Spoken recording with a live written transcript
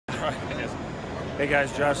Hey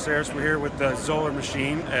guys, Josh Saris. We're here with the Zoller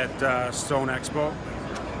machine at Stone Expo.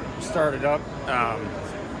 Started up.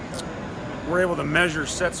 We're able to measure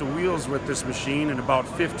sets of wheels with this machine in about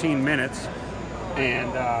 15 minutes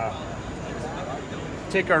and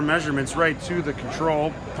take our measurements right to the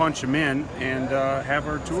control, punch them in, and have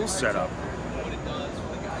our tools set up.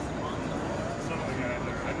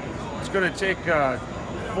 It's going to take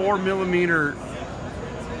 4mm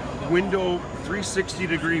window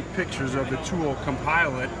 360-degree pictures of the tool,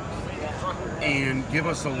 compile it, and give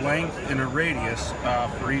us a length and a radius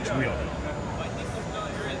for each wheel.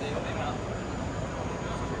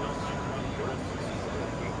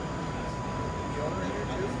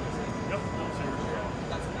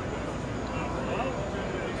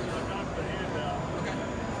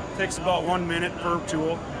 Takes about 1 minute per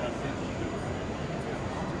tool.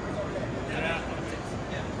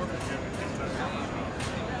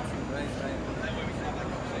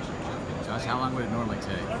 Josh, how long would it normally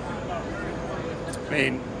take? I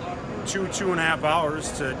mean, 2.5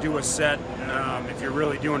 hours to do a set if you're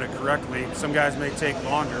really doing it correctly. Some guys may take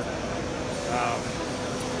longer.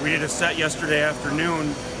 We did a set yesterday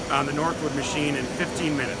afternoon on the Northwood machine in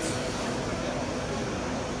 15 minutes.